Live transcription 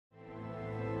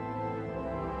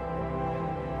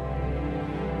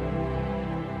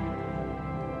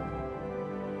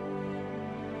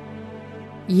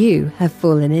You have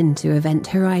fallen into Event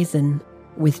Horizon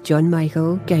with John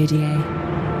Michael Gaudier.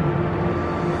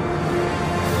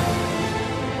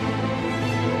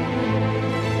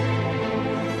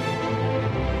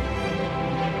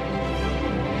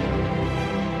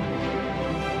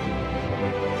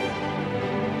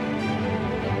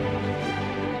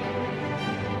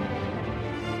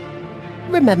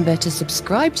 Remember to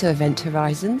subscribe to Event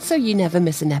Horizon so you never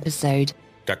miss an episode.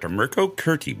 Dr. Mirko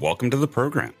Curti, welcome to the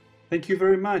program. Thank you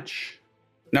very much.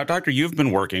 Now, Doctor, you've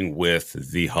been working with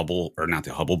the Hubble, or not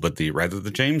the Hubble, but the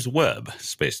James Webb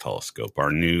Space Telescope, our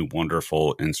new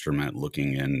wonderful instrument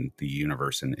looking in the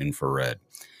universe in infrared.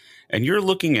 And you're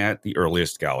looking at the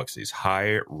earliest galaxies,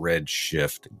 high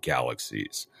redshift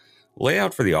galaxies. Lay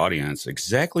out for the audience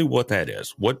exactly what that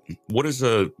is. What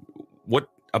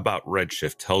about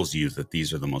redshift tells you that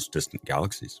these are the most distant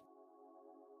galaxies?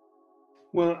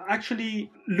 Well, actually,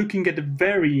 looking at the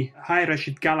very high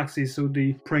redshift galaxies, so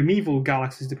the primeval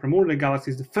galaxies, the primordial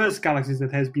galaxies, the first galaxies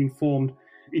that has been formed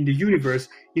in the universe,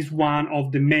 is one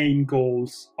of the main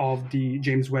goals of the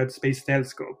James Webb Space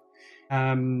Telescope.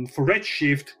 For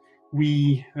redshift,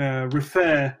 we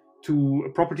refer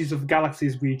to properties of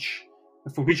galaxies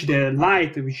for which the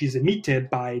light which is emitted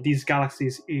by these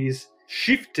galaxies is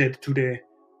shifted to the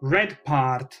red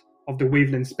part of the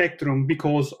wavelength spectrum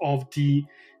because of the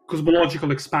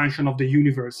cosmological expansion of the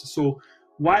universe. So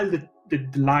while the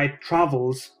light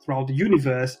travels throughout the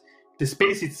universe, the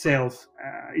space itself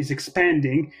is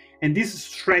expanding, and this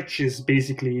stretches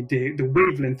basically the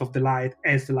wavelength of the light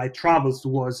as the light travels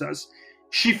towards us,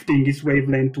 shifting its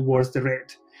wavelength towards the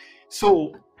red.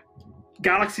 So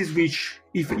galaxies which,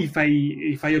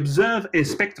 if I observe a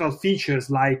spectral features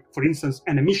like, for instance,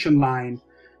 an emission line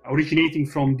originating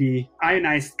from the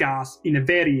ionized gas in a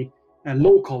very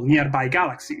local nearby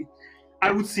galaxy,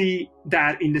 I would see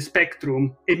that in the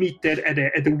spectrum emitted at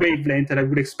a wavelength that I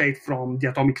would expect from the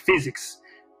atomic physics.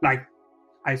 Like,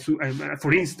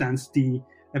 for instance, the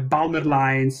Balmer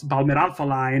alpha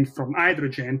line from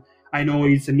hydrogen, I know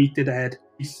it's emitted at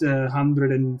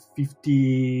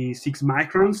 156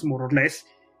 microns, more or less.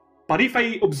 But if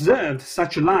I observed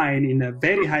such a line in a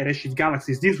very high redshift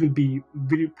galaxies, this will be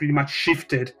pretty much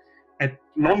shifted at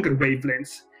longer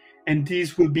wavelengths. And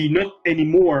this will be not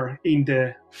anymore in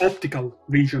the optical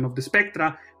region of the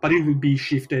spectra, but it will be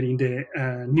shifted in the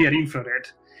near infrared.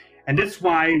 And that's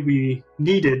why we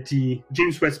needed the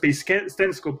James Webb Space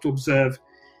Telescope to observe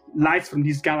light from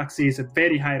these galaxies at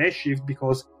very high redshift,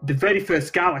 because the very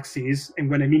first galaxies, and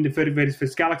when I mean the very, very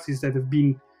first galaxies that have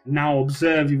been now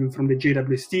observed even from the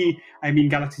JWST, I mean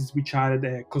galaxies which are at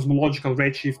a cosmological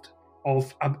redshift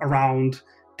of around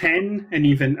 10 and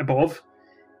even above.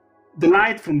 The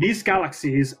light from these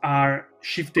galaxies are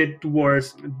shifted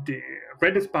towards the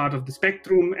reddest part of the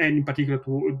spectrum, and in particular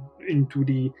into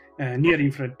the near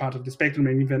infrared part of the spectrum,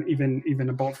 and even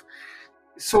above.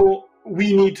 So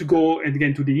we need to go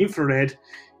again to the infrared,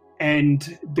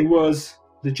 and there was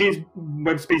the James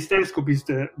Webb Space Telescope is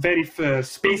the very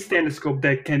first space telescope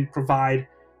that can provide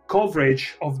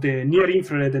coverage of the near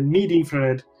infrared and mid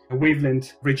infrared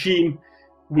wavelength regime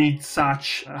with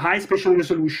such high spatial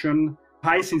resolution,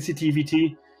 high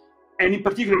sensitivity, and in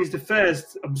particular is the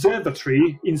first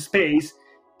observatory in space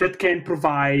that can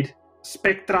provide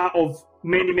spectra of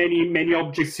many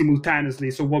objects simultaneously,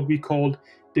 so what we call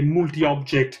the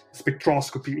multi-object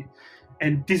spectroscopy.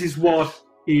 And this is what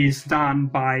is done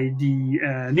by the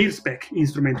NIRSPEC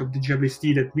instrument of the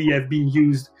JWST that we have been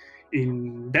used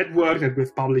in that work that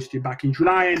we've published back in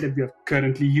July, and that we are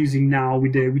currently using now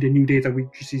with the new data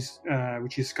which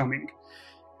is coming.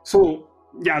 So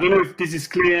yeah, I don't know if this is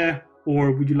clear,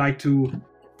 or would you like to?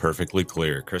 Perfectly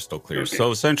clear, crystal clear. Okay. So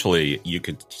essentially, you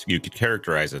could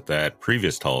characterize it that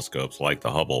previous telescopes like the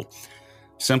Hubble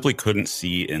simply couldn't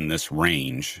see in this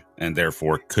range, and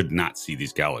therefore could not see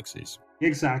these galaxies.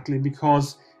 Exactly,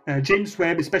 because James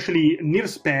Webb, especially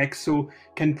NIRSPEC, so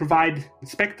can provide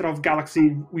spectra of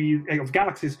galaxies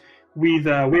with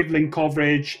wavelength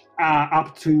coverage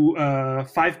up to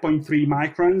 5.3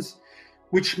 microns.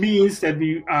 Which means that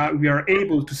we are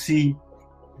able to see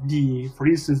for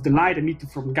instance, the light emitted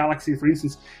from galaxies. For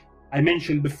instance, I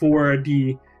mentioned before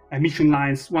the emission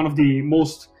lines, one of the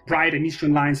most bright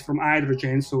emission lines from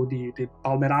hydrogen, so the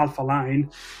Balmer alpha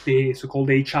line, the so-called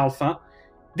H alpha.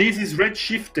 This is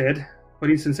redshifted, for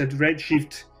instance, at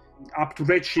redshift, up to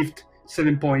redshift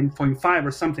 7.5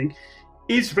 or something,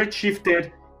 is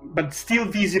redshifted, but still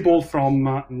visible from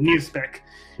NIRSPEC.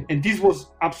 And this was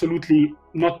absolutely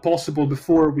not possible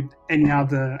before with any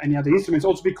other instruments.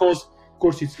 Also because, of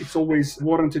course, it's always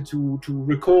warranted to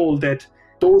recall that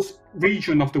those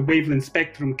regions of the wavelength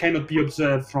spectrum cannot be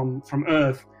observed from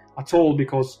Earth at all,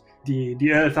 because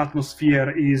the Earth's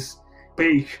atmosphere is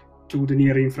opaque to the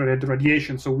near-infrared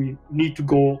radiation, so we need to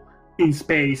go in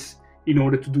space in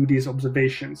order to do these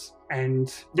observations.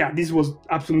 And yeah, this was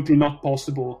absolutely not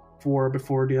possible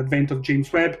before the advent of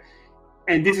James Webb.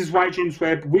 And this is why James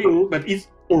Webb is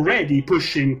already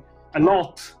pushing a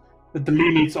lot at the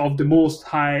limits of the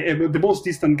most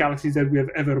distant galaxies that we have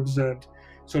ever observed.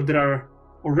 So there are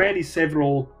already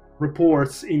several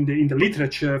reports in the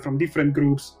literature from different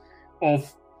groups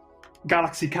of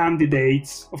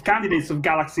candidates of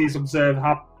galaxies observed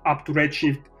up to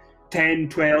redshift 10,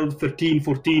 12, 13,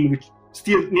 14, which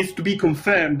still needs to be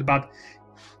confirmed, but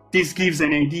this gives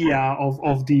an idea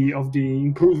of the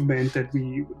improvement that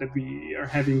we are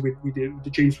having with the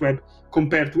James Webb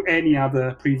compared to any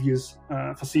other previous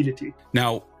facility.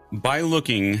 Now, by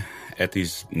looking at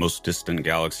these most distant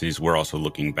galaxies, we're also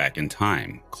looking back in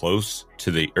time, close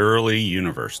to the early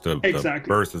universe, the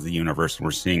birth of the universe.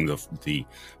 We're seeing the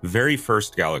very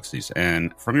first galaxies.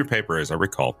 And from your paper, as I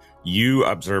recall, you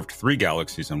observed 3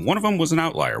 galaxies, and one of them was an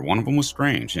outlier. One of them was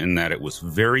strange in that it was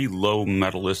very low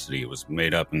metallicity. It was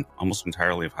made up almost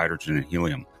entirely of hydrogen and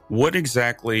helium. What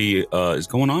exactly is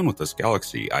going on with this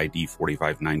galaxy, ID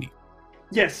 4590?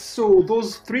 Yes, so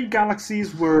those 3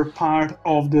 galaxies were part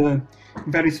of the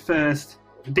very first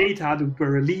data that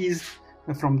were released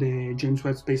from the James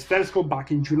Webb Space Telescope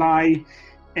back in July,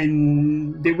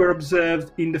 and they were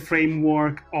observed in the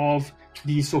framework of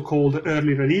the so-called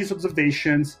early release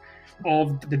observations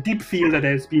of the deep field that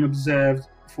has been observed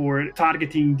for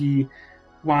targeting the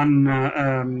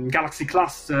one galaxy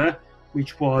cluster,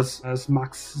 which was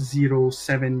SMACS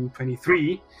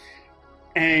 0723.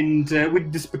 And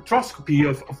with the spectroscopy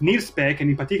of NIRSPEC,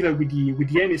 and in particular with the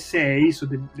MSA, so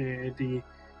the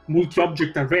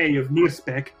multi-object array of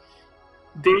NIRSPEC,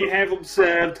 they have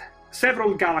observed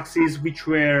several galaxies which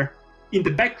were in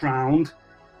the background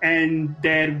and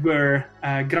that were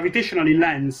gravitationally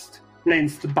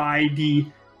lensed by the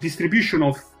distribution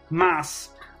of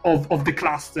mass of the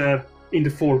cluster in the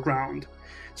foreground.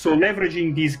 So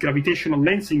leveraging this gravitational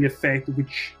lensing effect,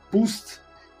 which boosts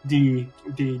the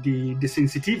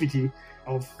sensitivity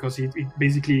because it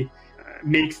basically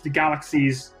makes the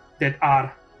galaxies that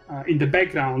are in the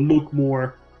background look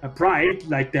more bright,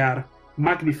 like they are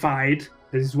magnified.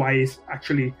 That is why it's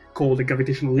actually called a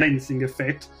gravitational lensing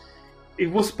effect. It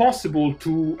was possible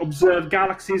to observe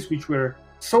galaxies which were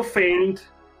so faint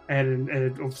and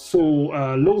of so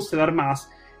low stellar mass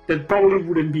that probably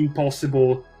wouldn't be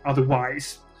possible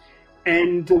otherwise.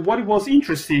 And what was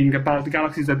interesting about the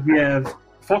galaxies that we have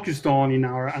focused on in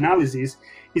our analysis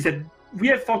is that we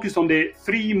have focused on the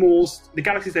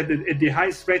galaxies at the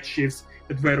highest redshifts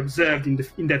that were observed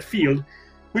in that field,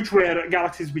 which were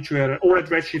galaxies which were all at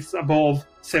redshifts above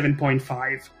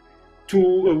 7.5.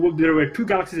 There were 2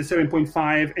 galaxies at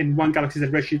 7.5 and 1 galaxy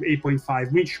at redshift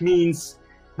 8.5, which means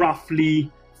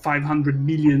roughly 500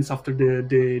 million after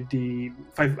the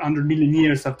 500 million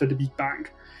years after the Big Bang.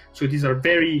 So these are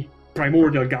very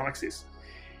primordial galaxies.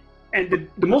 And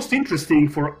the most interesting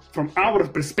from our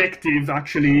perspective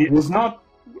actually was not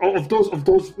of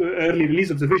those early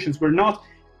release observations were not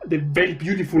the very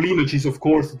beautiful images, of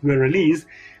course, that were released,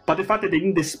 but the fact that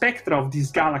in the spectra of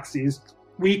these galaxies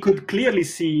we could clearly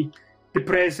see the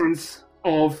presence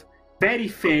of very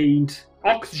faint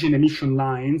oxygen emission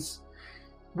lines,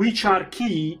 which are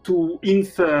key to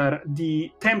infer the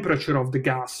temperature of the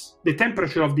gas, the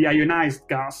temperature of the ionized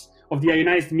gas, of the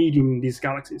ionized medium in these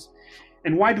galaxies.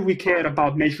 And why do we care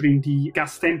about measuring the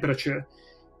gas temperature?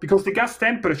 Because the gas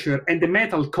temperature and the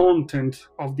metal content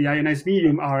of the ionized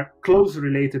medium are closely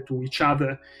related to each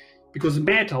other, because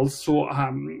metals, so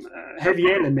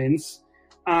heavy elements,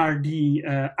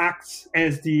 acts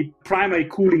as the primary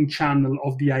cooling channel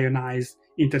of the ionized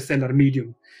interstellar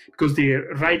medium, because they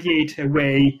radiate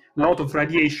away a lot of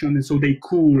radiation, and so they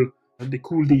cool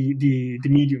the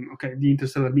medium, the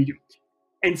interstellar medium.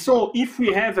 And so if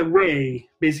we have a way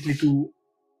basically to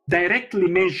directly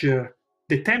measure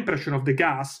the temperature of the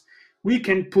gas, we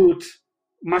can put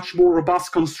much more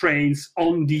robust constraints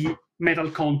on the metal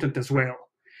content as well.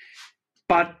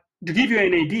 But to give you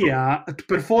an idea, to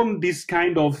perform this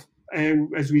kind of,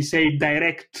 as we say,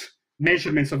 direct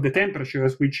measurements of the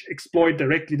temperatures, which exploit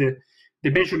directly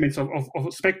the measurements of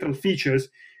spectral features,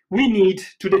 we need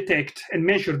to detect and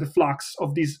measure the flux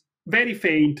of these very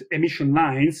faint emission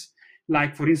lines,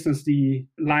 like, for instance, the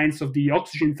lines of the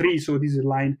oxygen 3. So this is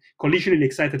a collisionally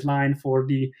excited line for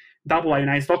the double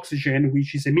ionized oxygen,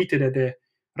 which is emitted at a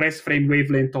rest frame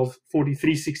wavelength of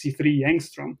 4363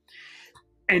 angstrom.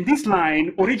 And this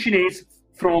line originates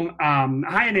from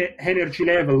high energy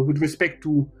level with respect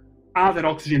to other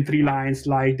oxygen-3 lines,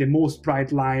 like the most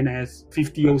bright line as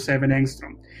 5007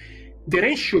 angstrom. The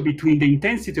ratio between the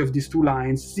intensity of these two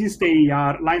lines, since they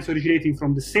are lines originating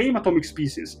from the same atomic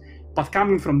species, but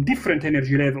coming from different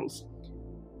energy levels,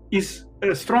 is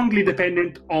strongly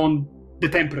dependent on the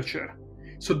temperature.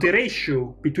 So the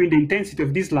ratio between the intensity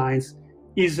of these lines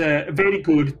is a very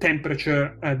good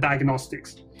temperature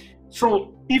diagnostics.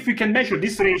 So if we can measure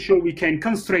this ratio, we can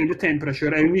constrain the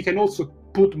temperature, and we can also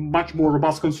put much more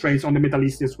robust constraints on the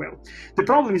metallicity as well. The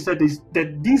problem is that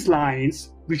these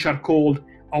lines, which are called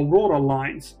auroral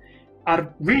lines,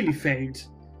 are really faint.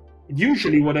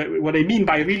 Usually what I mean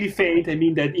by really faint, I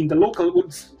mean that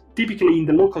typically in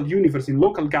the local universe, in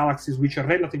local galaxies which are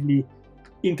relatively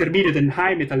intermediate and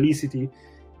high metallicity,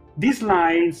 these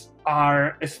lines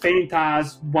are as faint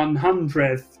as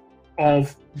 1/100th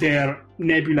of their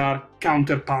nebular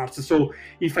counterparts. So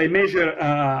if I measure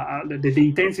the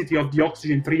intensity of the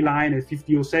oxygen-3 line at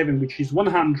 5007, which is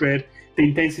 100, the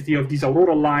intensity of this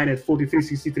auroral line at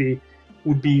 4363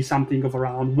 would be something of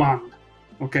around 1.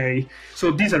 Okay,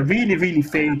 so these are really, really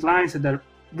faint lines that are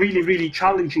really, really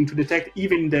challenging to detect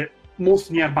even in the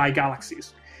most nearby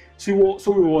galaxies. So it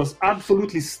was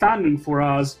absolutely stunning for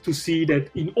us to see that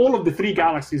in all of the 3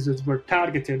 galaxies that were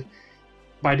targeted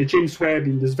by the James Webb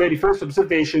in these very first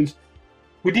observations,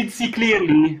 we did see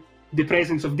clearly the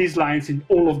presence of these lines in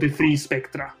all of the 3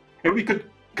 spectra. And we could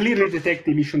clearly detect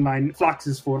the emission line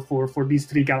fluxes for these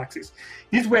 3 galaxies.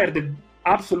 These were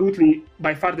absolutely,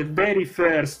 by far, the very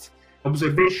first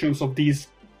observations of these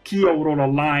key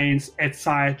auroral lines at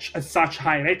such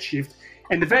high redshift,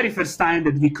 and the very first time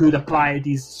that we could apply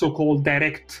this so-called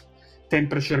direct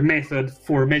temperature method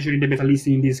for measuring the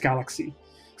metallicity in this galaxy.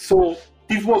 So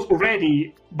this was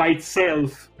already by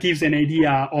itself gives an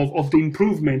idea of the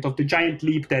improvement, of the giant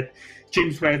leap that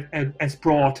James Webb has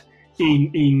brought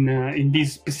in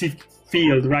this specific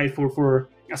field, right, for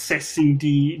assessing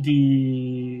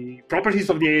the properties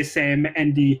of the ASM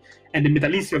and the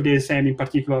metallicity of the ASM, in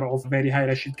particular of very high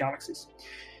redshift galaxies.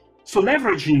 So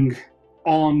leveraging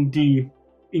on the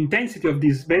intensity of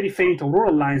these very faint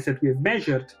auroral lines that we have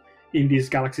measured in these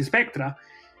galaxy spectra,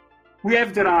 we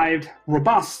have derived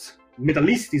robust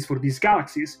metallicities for these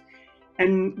galaxies.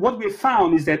 And what we have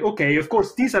found is that, okay, of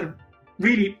course, these are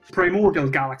really primordial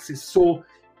galaxies, so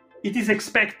it is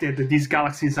expected that these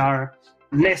galaxies are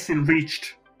less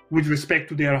enriched with respect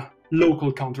to their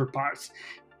local counterparts,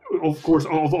 of course,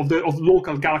 of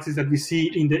local galaxies that we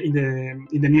see in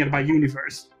the nearby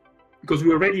universe, because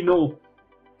we already know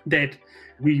that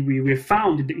we have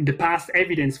found in the past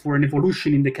evidence for an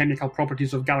evolution in the chemical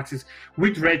properties of galaxies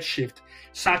with redshift,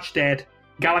 such that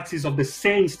galaxies of the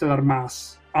same stellar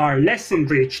mass are less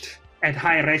enriched at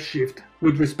high redshift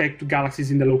with respect to galaxies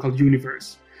in the local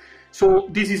universe. So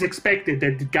this is expected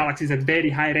that the galaxies at very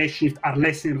high redshift are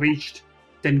less enriched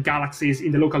than galaxies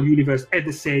in the local universe at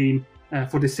the same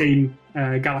for the same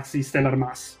galaxy stellar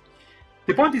mass.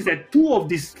 The point is that 2 of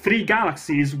these 3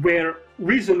 galaxies were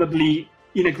reasonably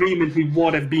in agreement with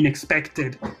what had been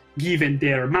expected given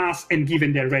their mass and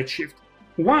given their redshift.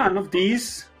 One of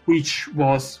these, which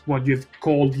was what you've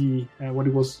called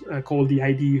called the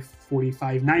ID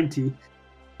 4590,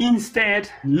 instead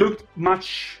looked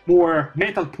much more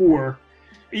metal poor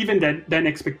even than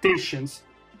expectations,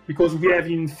 because we have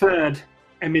inferred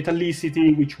a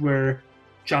metallicity which were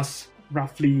just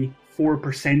roughly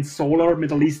 4% solar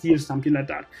metallicity or something like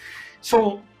that.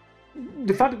 So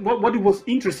the fact, what was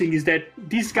interesting is that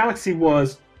this galaxy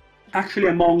was actually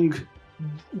among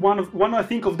one I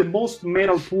think of the most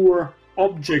metal poor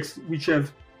objects which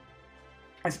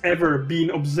has ever been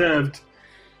observed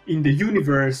in the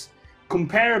universe,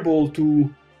 comparable to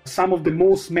some of the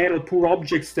most metal poor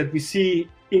objects that we see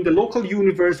in the local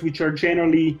universe, which are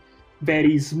generally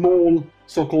very small,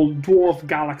 so-called dwarf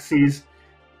galaxies,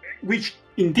 which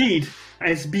indeed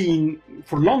has been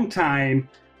for a long time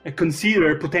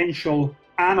considered potential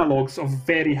analogs of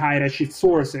very high redshift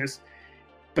sources.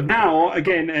 But now,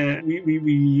 again,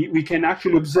 we can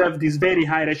actually observe these very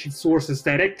high redshift sources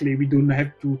directly. We don't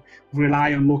have to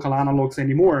rely on local analogs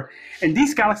anymore. And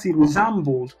this galaxy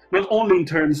resembled, not only in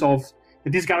terms of,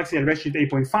 this galaxy at redshift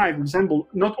 8.5 resembled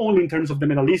not only in terms of the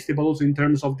metallicity, but also in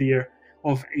terms of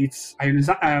its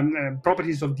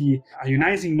properties of the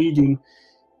ionizing medium,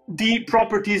 the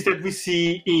properties that we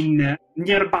see in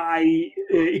nearby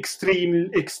extreme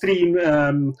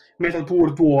metal poor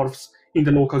dwarfs in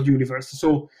the local universe.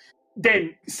 So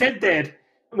then, said that,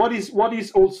 what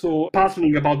is also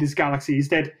puzzling about this galaxy is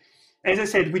that, as I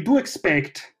said, we do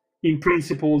expect in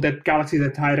principle that galaxies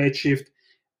at high redshift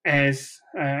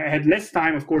had less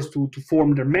time, of course, to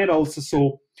form their metals,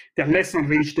 so they're less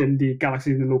enriched than the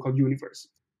galaxies in the local universe.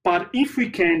 But if we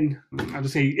can,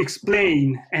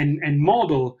 explain and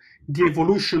model the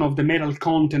evolution of the metal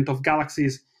content of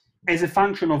galaxies as a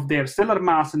function of their stellar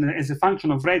mass and as a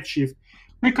function of redshift,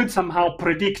 we could somehow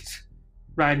predict,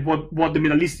 right, what the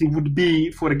metallicity would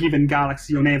be for a given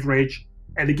galaxy on average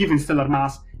at a given stellar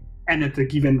mass and at a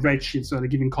given redshift, so at a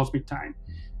given cosmic time.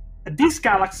 This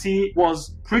galaxy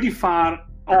was pretty far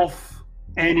off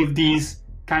any of these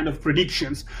kind of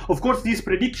predictions. Of course, these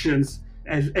predictions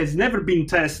has never been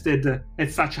tested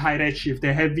at such high redshift.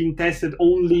 They have been tested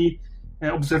only,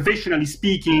 observationally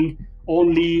speaking,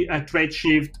 only at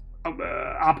redshift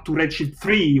up to redshift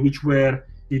 3, which were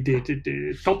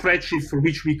the top redshift for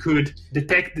which we could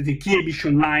detect the key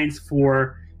emission lines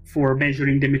for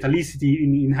measuring the metallicity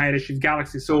in high redshift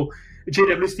galaxies. So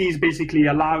JWST is basically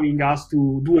allowing us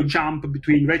to do a jump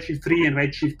between redshift 3 and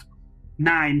redshift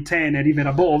 9, 10, and even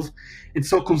above, and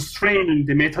so constraining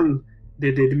the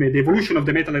evolution of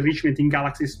the metal enrichment in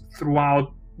galaxies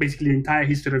throughout basically the entire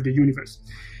history of the universe.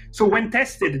 So when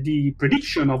tested, the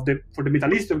prediction for the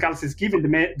metallicity of galaxies given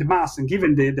the mass and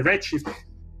given the redshift,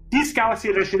 this galaxy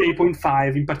at redshift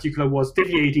 8.5 in particular was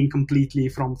deviating completely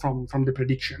from the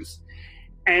predictions.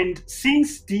 And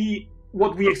since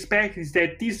what we expect is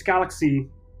that this galaxy,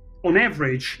 on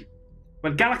average,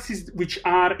 galaxies which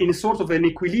are in a sort of an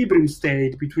equilibrium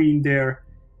state between their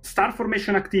star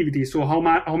formation activity, so how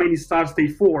many stars they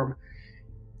form,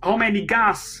 how much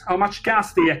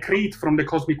gas they accrete from the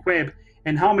cosmic web,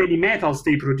 and how many metals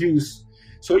they produce.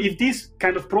 So if these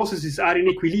kind of processes are in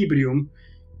equilibrium,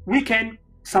 we can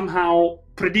somehow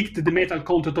predict the metal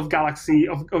content of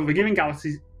a given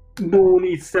galaxy, known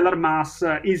its stellar mass,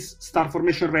 its star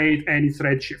formation rate, and its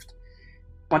redshift.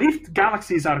 But if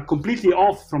galaxies are completely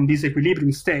off from this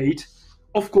equilibrium state,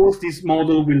 of course this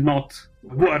model will not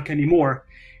work anymore.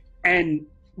 And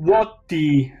what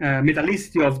the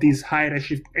metallicity of these high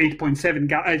redshift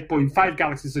 8.5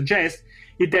 galaxies suggests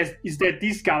is that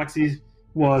this galaxy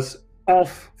was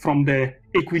off from the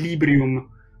equilibrium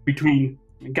between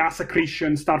gas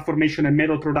accretion, star formation, and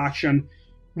metal production,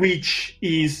 which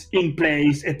is in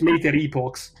place at later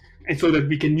epochs, and so that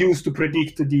we can use to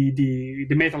predict the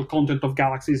metal content of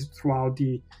galaxies throughout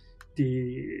the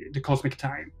cosmic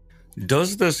time.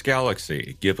 Does this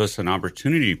galaxy give us an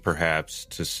opportunity, perhaps,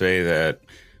 to say that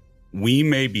we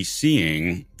may be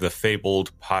seeing the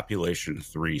fabled population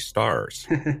 3 stars?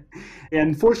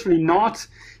 Unfortunately not,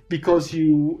 because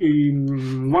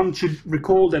one should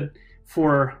recall that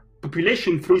for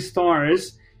population 3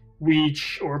 stars,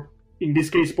 or in this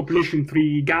case population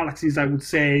 3 galaxies, I would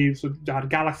say, so there are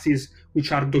galaxies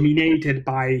which are dominated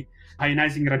by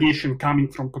ionizing radiation coming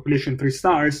from population 3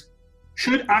 stars,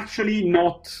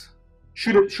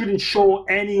 shouldn't show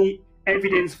any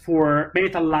evidence for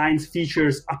metal lines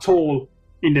features at all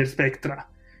in their spectra.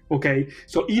 Okay,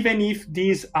 so even if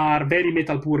these are very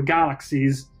metal poor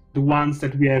galaxies, the ones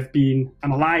that we have been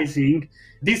analyzing,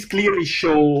 these clearly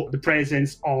show the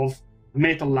presence of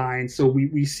metal lines. So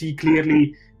we see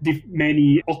clearly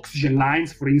many oxygen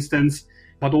lines, for instance,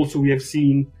 but also we have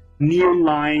seen neon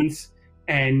lines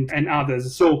and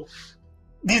others. So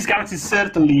these galaxies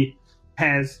certainly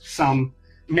has some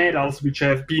metals which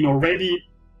have been already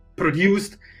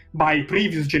produced by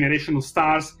previous generation of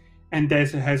stars, and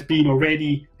that has been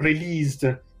already released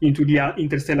into the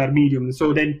interstellar medium.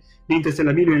 So then the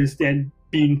interstellar medium has then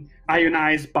been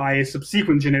ionized by a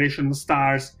subsequent generation of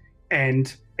stars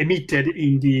and emitted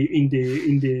in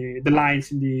the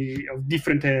lines of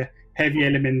different heavy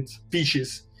element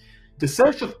species. The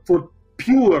search for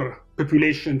pure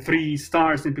population 3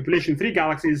 stars and population 3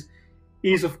 galaxies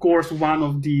is, of course, one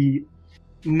of the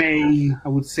main, I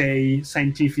would say,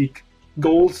 scientific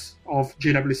goals of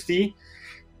JWST,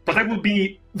 but that will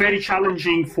be very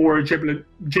challenging for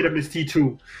JWST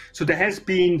too. So there has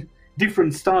been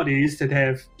different studies that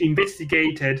have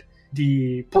investigated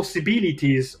the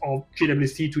possibilities of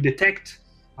JWST to detect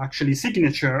actually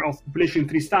signature of population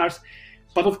 3 stars,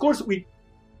 but of course we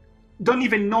don't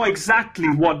even know exactly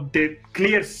what the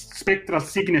clear spectral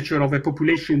signature of a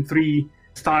population 3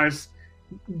 stars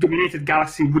dominated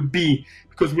galaxy would be,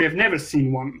 because we have never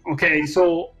seen one. Okay,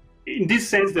 so in this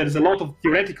sense there's a lot of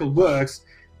theoretical works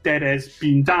that has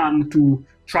been done to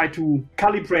try to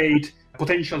calibrate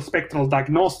potential spectral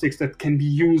diagnostics that can be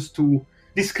used to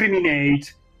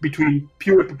discriminate between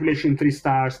pure population 3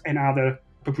 stars and other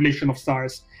population of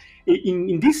stars.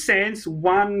 In this sense,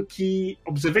 one key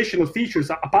observational feature,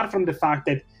 apart from the fact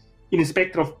that in a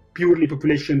spectrum of purely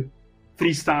population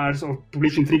 3 stars or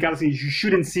population 3 galaxies, you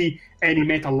shouldn't see any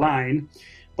metal line.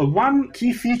 But one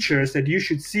key feature that you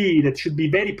should see that should be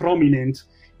very prominent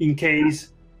in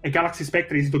case a galaxy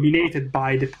spectra is dominated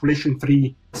by the population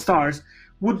 3 stars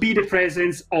would be the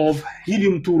presence of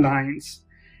helium-2 lines.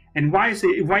 And why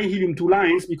helium-2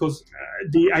 lines? Because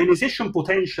the ionization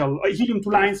potential, helium-2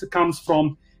 lines comes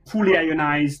from fully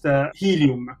ionized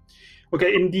helium.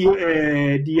 Okay, and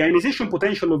the ionization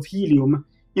potential of helium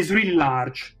is really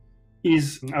large,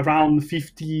 is around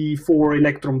 54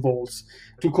 electron volts.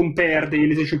 To compare, the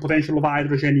ionization potential of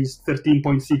hydrogen is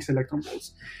 13.6 electron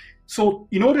volts. So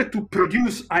in order to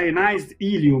produce ionized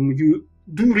helium, you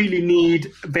do really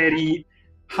need very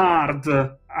hard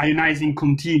ionizing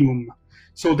continuum.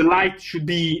 So the light should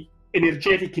be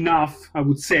energetic enough, I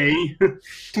would say,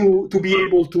 to be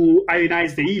able to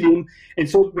ionize the helium. And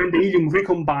so when the helium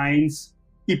recombines,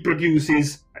 it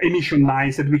produces emission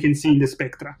lines that we can see in the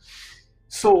spectra.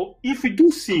 So if we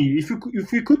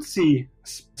could see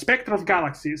spectra of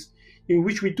galaxies in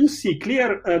which we do see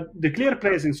the clear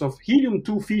presence of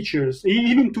helium-2 features,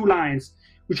 helium-2 lines,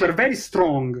 which are very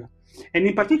strong, and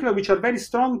in particular which are very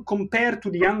strong compared to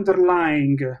the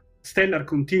underlying stellar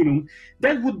continuum,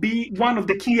 that would be one of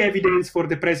the key evidence for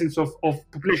the presence of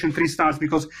population 3 stars,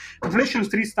 because population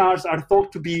 3 stars are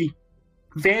thought to be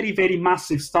very, very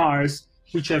massive stars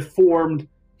which have formed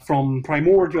from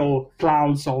primordial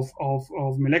clouds of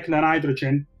molecular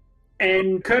hydrogen.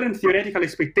 And current theoretical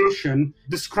expectation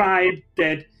describe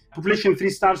that population 3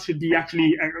 stars should be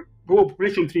actually,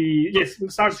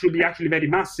 stars should be actually very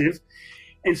massive.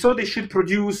 And so they should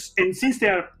produce, and since they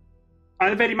are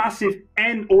very massive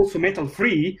and also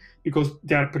metal-free, because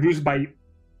they are produced by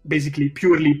basically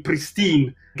purely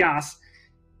pristine gas,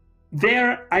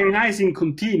 their ionizing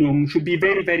continuum should be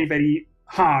very, very, very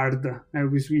hard,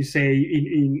 as we say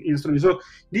in astronomy. So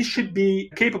this should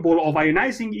be capable of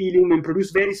ionizing helium and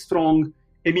produce very strong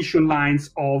emission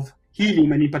lines of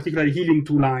helium, and in particular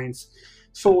helium-2 lines.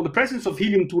 So the presence of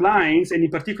helium-2 lines, and in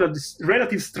particular the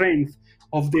relative strength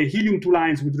of the helium-2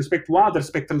 lines with respect to other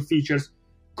spectral features,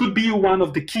 could be one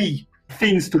of the key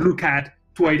things to look at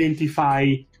to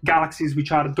identify galaxies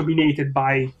which are dominated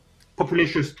by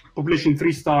population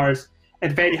 3 stars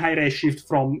at very high redshift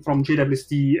from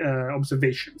JWST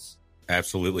observations.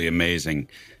 Absolutely amazing.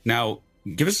 Now,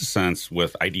 give us a sense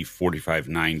with ID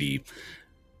 4590,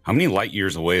 how many light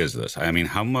years away is this? I mean,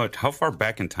 how far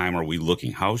back in time are we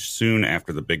looking? How soon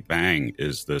after the Big Bang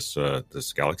is this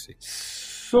galaxy?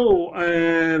 So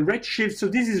redshift. So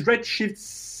this is redshift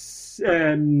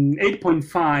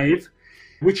 8.5,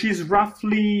 which is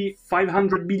roughly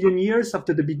 500 billion years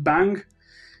after the Big Bang.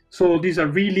 So these are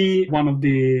really one of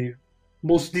the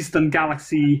most distant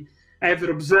galaxy ever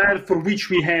observed, for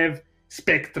which we have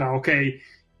spectra. Okay.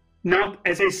 Now,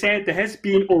 as I said, there has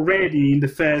been already in the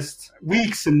first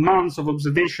weeks and months of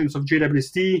observations of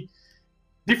JWST,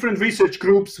 different research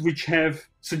groups which have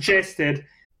suggested.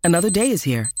 Another day is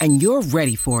here, and you're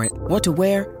ready for it. What to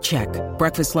wear? Check.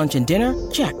 Breakfast, lunch, and dinner?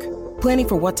 Check. Planning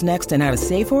for what's next and how to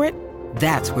save for it?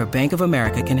 That's where Bank of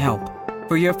America can help.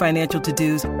 For your financial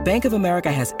to-dos, Bank of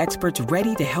America has experts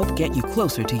ready to help get you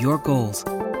closer to your goals.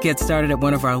 Get started at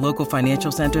one of our local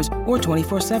financial centers or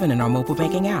 24/7 in our mobile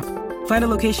banking app. Find a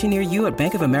location near you at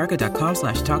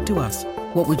bankofamerica.com/talktous.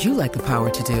 What would you like the power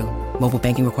to do? Mobile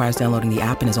banking requires downloading the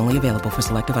app and is only available for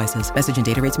select devices. Message and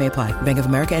data rates may apply. Bank of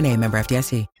America NA, member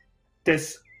FDIC.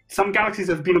 Some galaxies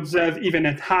have been observed even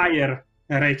at higher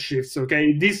redshifts.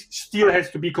 Okay, this still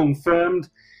has to be confirmed.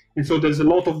 And so there's a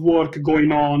lot of work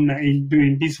going on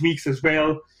during these weeks as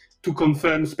well to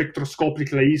confirm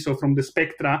spectroscopically, so from the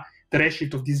spectra, the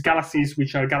redshift of these galaxies,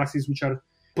 which are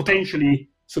potentially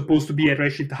supposed to be a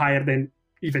redshift higher than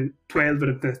even 12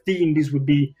 or 13. This would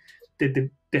be the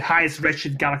highest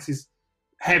redshift galaxies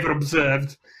ever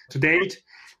observed to date.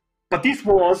 But this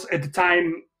was, at the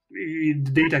time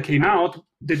the data came out,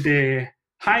 the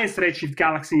highest redshift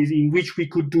galaxies in which we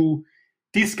could do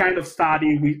this kind of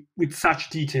study with such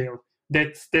detail.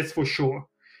 That's for sure.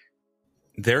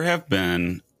 There have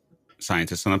been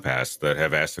scientists in the past that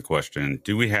have asked the question,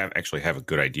 do we actually have a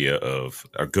good idea of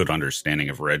a good understanding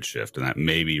of redshift, and that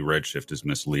maybe redshift is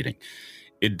misleading?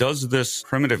 Does this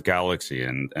primitive galaxy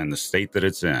and the state that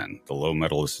it's in, the low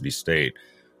metallicity state,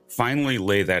 finally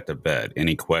lay that to bed?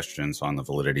 Any questions on the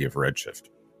validity of redshift?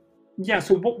 Yeah,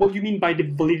 so what do you mean by the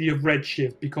validity of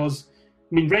redshift? Because,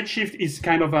 redshift is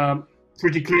kind of a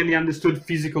pretty clearly understood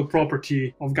physical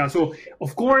property of gas. So,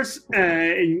 of course,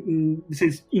 in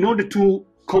order to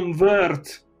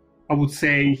convert, I would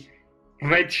say,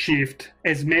 redshift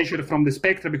as measured from the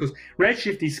spectra, because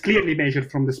redshift is clearly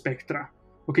measured from the spectra.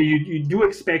 Okay, you do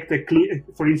expect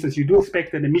for instance, you do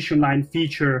expect an emission line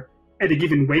feature at a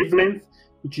given wavelength,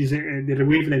 which is the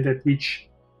wavelength at which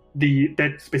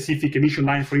that specific emission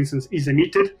line, for instance, is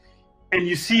emitted, and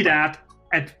you see that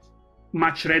at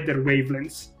much redder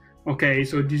wavelengths. Okay,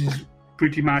 so this is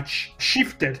pretty much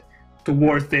shifted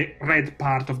towards the red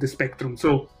part of the spectrum. So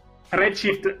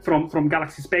redshift from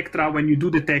galaxy spectra, when you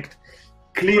do detect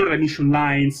clear emission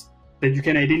lines that you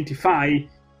can identify,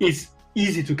 is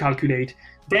easy to calculate.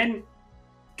 Then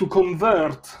to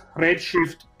convert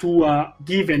redshift to a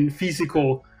given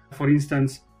physical, for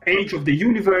instance, age of the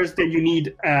universe, then you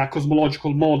need a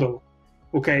cosmological model.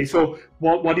 Okay, so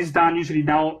what is done usually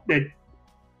now that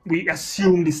we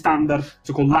assume the standard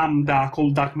so-called lambda,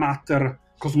 cold dark matter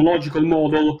cosmological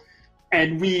model,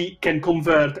 and we can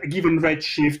convert a given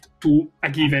redshift to a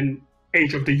given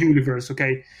age of the universe.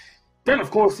 Okay, then of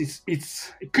course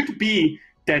it could be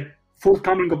that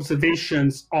forthcoming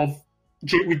observations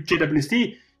with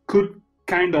JWST could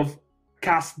kind of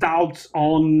cast doubts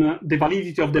on the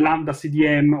validity of the lambda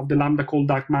CDM, of the lambda cold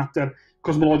dark matter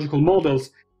cosmological models,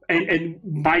 and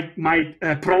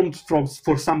might prompt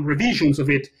for some revisions of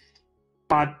it.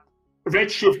 But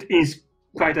redshift is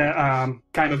quite a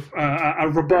kind of a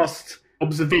robust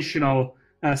observational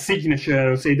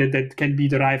signature, say that can be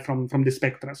derived from the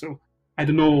spectra. So I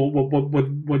don't know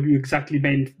what you exactly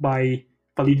meant by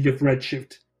validity of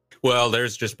redshift. Well,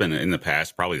 there's just been in the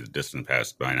past, probably the distant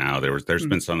past by now, there's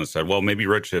been some that said, well, maybe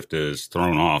redshift is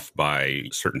thrown off by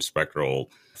certain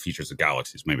spectral features of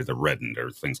galaxies. Maybe they're reddened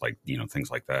or things like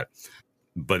that.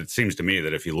 But it seems to me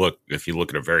that if you look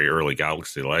at a very early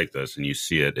galaxy like this and you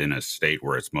see it in a state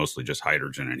where it's mostly just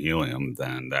hydrogen and helium,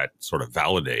 then that sort of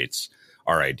validates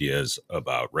our ideas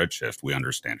about redshift. We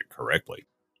understand it correctly.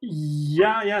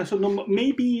 Yeah. So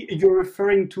maybe you're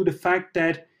referring to the fact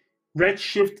that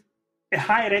a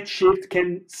high redshift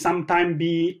can sometimes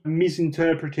be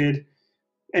misinterpreted,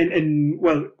 and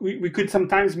we could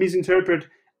sometimes misinterpret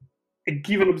a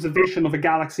given observation of a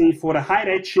galaxy for a high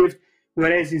redshift,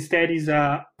 whereas instead is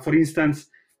for instance,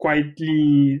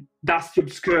 quietly dusty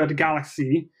obscured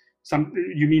galaxy.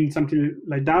 You mean something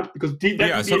like that? Because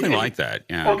something like that.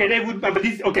 Yeah. Okay, they would. But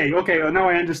this. Okay. Now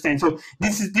I understand. So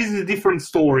this is a different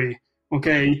story.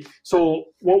 Okay, so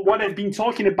what I've been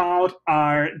talking about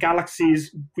are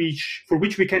galaxies for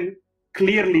which we can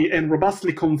clearly and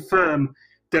robustly confirm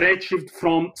the redshift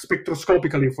from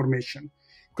spectroscopical information.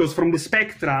 Because from the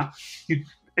spectra,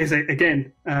 as I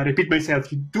again repeat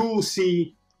myself, you do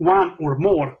see one or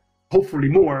more, hopefully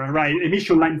more, right,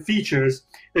 emission line features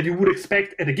that you would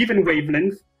expect at a given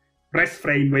wavelength, rest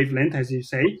frame wavelength, as you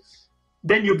say.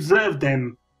 Then you observe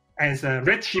them as a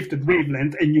redshifted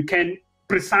wavelength, and you can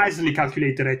precisely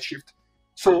calculate the redshift.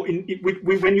 So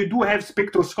when you do have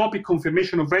spectroscopic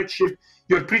confirmation of redshift,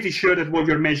 you're pretty sure that what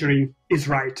you're measuring is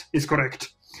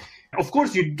correct. Of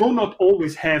course, you do not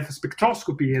always have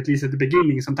spectroscopy, at least at the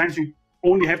beginning. Sometimes you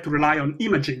only have to rely on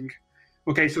imaging.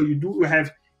 Okay, so you do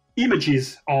have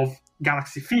images of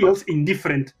galaxy fields in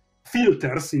different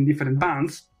filters, in different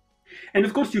bands. And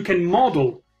of course, you can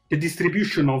model the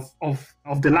distribution of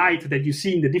the light that you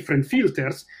see in the different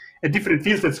filters. Different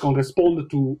filters correspond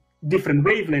to different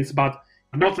wavelengths, but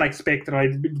not like spectra.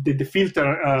 The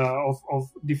filter of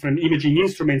different imaging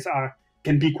instruments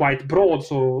can be quite broad,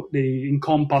 so they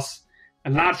encompass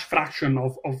a large fraction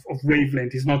of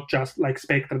wavelength. It's not just like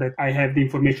spectra that I have the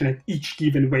information at each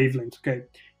given wavelength. Okay,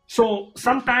 so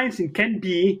sometimes it can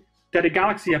be that a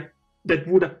galaxy that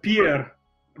would appear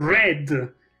red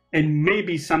and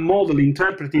maybe some model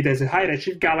interpreted as a high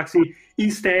redshift galaxy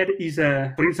instead is,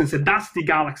 for instance, a dusty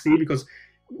galaxy, because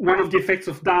one of the effects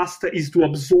of dust is to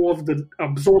absorb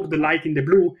the light in the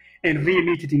blue and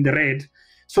re-emit it in the red.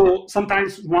 So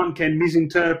sometimes one can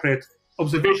misinterpret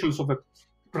observations of a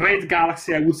red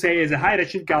galaxy, I would say, as a high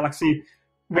redshift galaxy,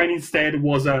 when instead it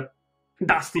was a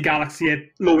dusty galaxy at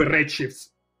lower redshifts.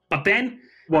 But then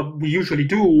what we usually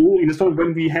do in the story,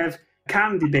 when we have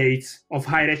candidates of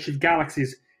high redshift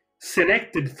galaxies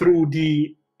selected through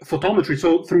the photometry,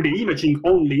 so through the imaging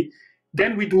only,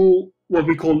 then we do what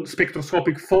we call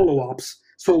spectroscopic follow-ups.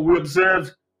 So we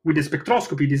observe with the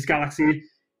spectroscopy this galaxy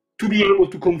to be able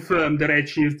to confirm the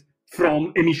redshift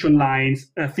from emission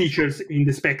lines features in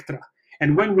the spectra.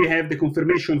 And when we have the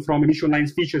confirmation from emission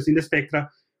lines features in the spectra,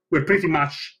 we're pretty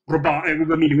much we're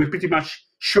pretty much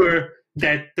sure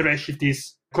that the redshift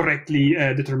is correctly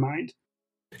determined.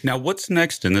 Now, what's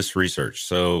next in this research?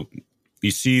 So you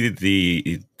see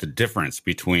the difference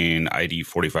between ID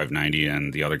 4590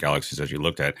 and the other galaxies that you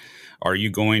looked at. Are you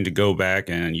going to go back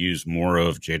and use more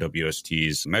of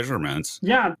JWST's measurements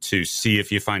to see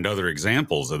if you find other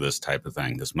examples of this type of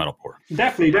thing, this metal core?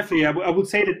 Definitely. I would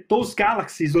say that those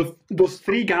galaxies, those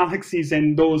three galaxies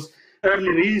and those early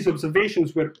release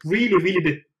observations were really, really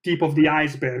the tip of the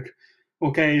iceberg.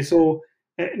 Okay, so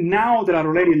now there are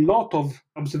already a lot of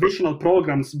observational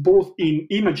programs, both in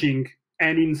imaging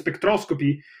and in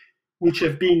spectroscopy, which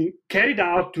have been carried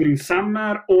out during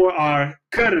summer or are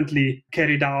currently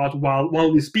carried out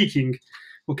while we're speaking.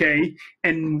 Okay,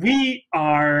 and we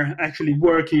are actually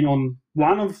working on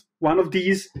one of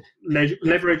these,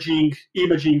 leveraging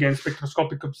imaging and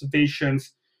spectroscopic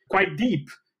observations, quite deep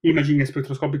imaging and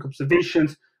spectroscopic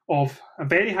observations of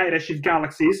very high redshift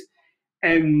galaxies.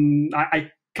 And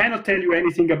I cannot tell you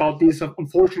anything about this,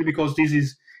 unfortunately, because this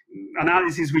is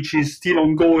analysis which is still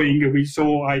ongoing.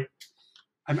 So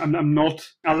I'm not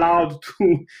allowed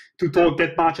to talk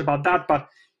that much about that. But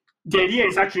the idea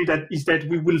is actually that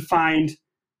we will find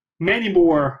many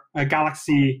more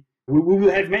galaxies. We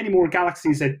will have many more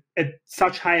galaxies at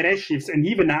such high redshifts and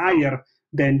even higher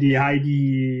than the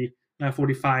ID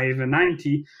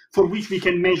 4590, for which we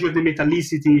can measure the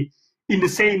metallicity in the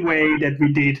same way that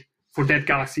we did for that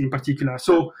galaxy in particular.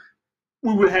 So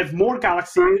we will have more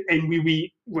galaxies, and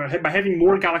by having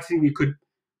more galaxies, we could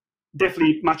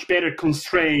definitely much better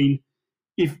constrain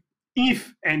if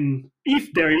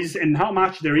there is and how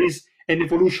much there is an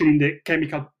evolution in the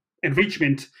chemical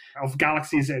enrichment of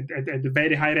galaxies at the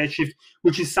very high redshift,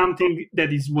 which is something that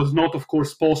was not, of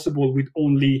course, possible with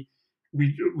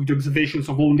observations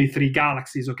of only 3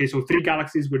 galaxies. Okay, so 3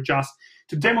 galaxies were just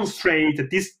to demonstrate that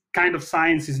this kind of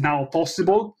science is now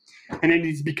possible, and then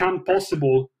it's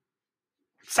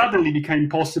suddenly became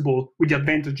possible with the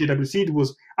advent of JWST. It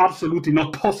was absolutely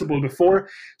not possible before.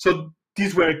 So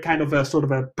these were kind of a sort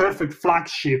of a perfect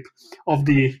flagship of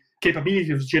the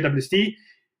capability of JWST.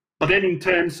 But then in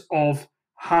terms of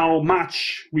how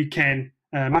much we can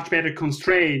much better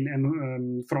constrain,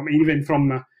 and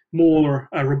from a more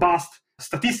robust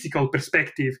statistical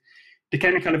perspective, the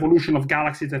chemical evolution of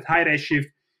galaxies at high redshift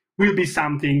will be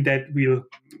something that will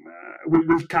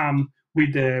come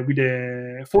with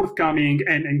the forthcoming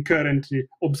and current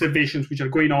observations which are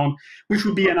going on, which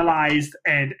will be analyzed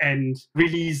and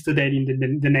released then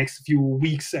in the next few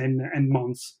weeks and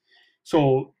months.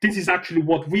 So this is actually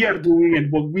what we are doing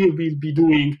and what we will be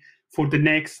doing for the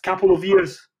next couple of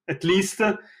years at least.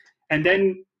 And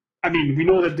then, we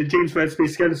know that the James Webb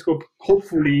Space Telescope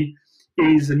hopefully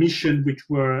is a mission which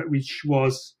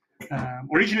was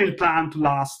originally planned to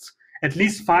last at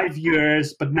least 5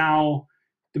 years, but now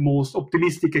the most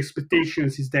optimistic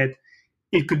expectations is that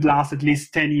it could last at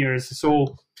least 10 years.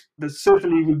 So there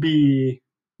certainly will be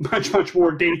much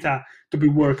more data to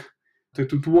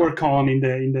work on in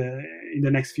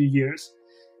the next few years.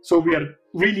 So we are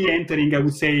really entering, I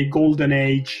would say, a golden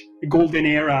age, a golden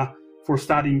era for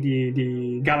studying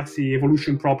the galaxy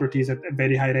evolution properties at a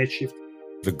very high redshift.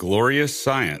 The glorious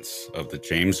science of the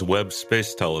James Webb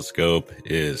Space Telescope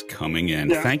is coming in.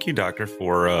 Yeah. Thank you, Doctor,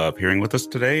 for appearing with us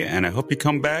today, and I hope you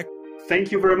come back.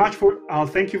 Thank you very much for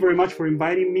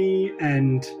inviting me,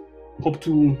 and hope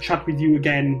to chat with you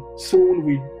again soon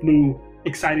with new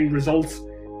exciting results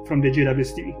from the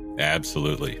JWST.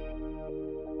 Absolutely.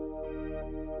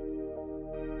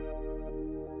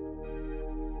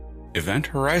 Event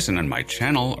Horizon and my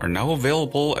channel are now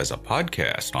available as a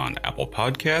podcast on Apple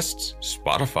Podcasts,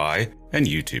 Spotify, and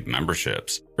YouTube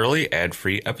memberships. Early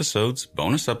ad-free episodes,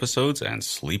 bonus episodes, and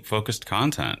sleep-focused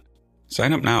content.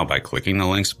 Sign up now by clicking the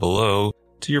links below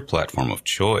to your platform of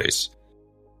choice.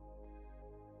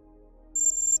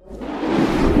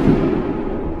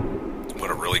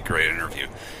 What a really great interview.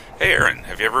 Hey, Aaron,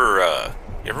 have you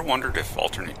ever wondered if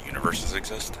alternate universes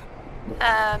exist?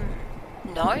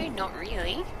 No, not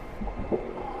really.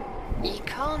 You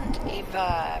can't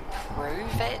ever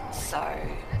prove it, so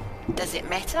does it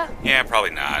matter? Yeah, probably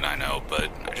not, I know,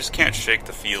 but I just can't shake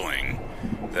the feeling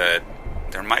that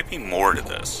there might be more to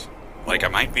this. Like I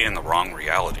might be in the wrong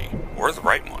reality, or the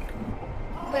right one.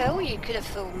 Well, you could have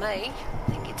fooled me.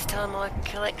 I think it's time I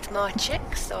collect my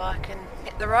checks so I can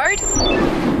hit the road.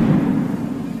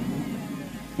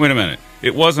 Wait a minute,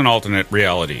 it was an alternate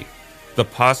reality. The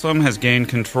possum has gained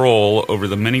control over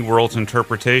the many worlds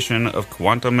interpretation of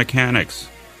quantum mechanics.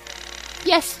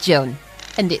 Yes, John.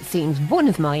 And it seems one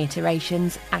of my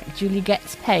iterations actually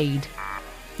gets paid.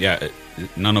 Yeah,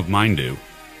 none of mine do.